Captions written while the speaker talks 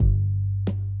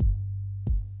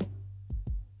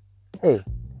Hey,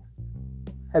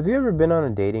 have you ever been on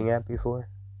a dating app before?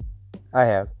 I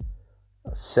have.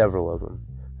 Several of them.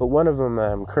 But one of them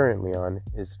I'm currently on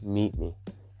is Meet Me.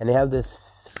 And they have this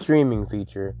streaming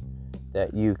feature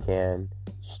that you can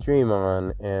stream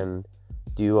on and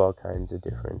do all kinds of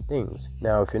different things.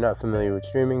 Now, if you're not familiar with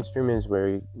streaming is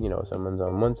where, someone's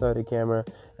on one side of the camera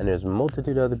and there's a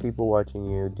multitude of other people watching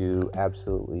you do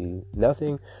absolutely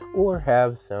nothing or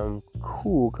have some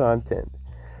cool content.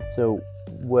 So,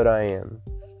 what I am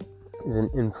is an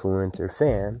influencer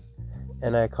fan,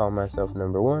 and I call myself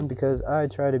number one because I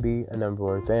try to be a number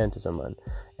one fan to someone,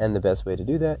 and the best way to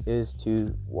do that is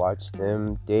to watch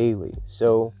them daily.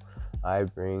 So I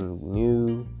bring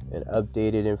new and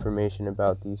updated information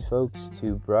about these folks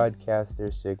to broadcast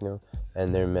their signal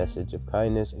and their message of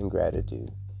kindness and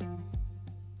gratitude.